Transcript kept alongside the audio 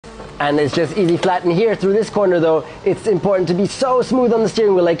and it's just easy flat. And here through this corner though, it's important to be so smooth on the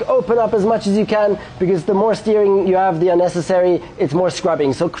steering wheel, like open up as much as you can, because the more steering you have, the unnecessary, it's more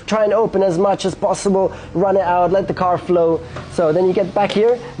scrubbing. So try and open as much as possible, run it out, let the car flow. So then you get back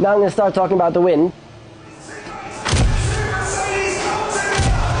here. Now I'm going to start talking about the wind.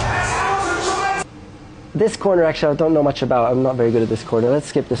 This corner actually I don't know much about. I'm not very good at this corner. Let's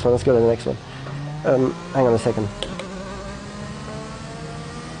skip this one. Let's go to the next one. Hang on a second.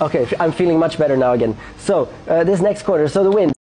 Okay, I'm feeling much better now again. So this next corner, so the wind.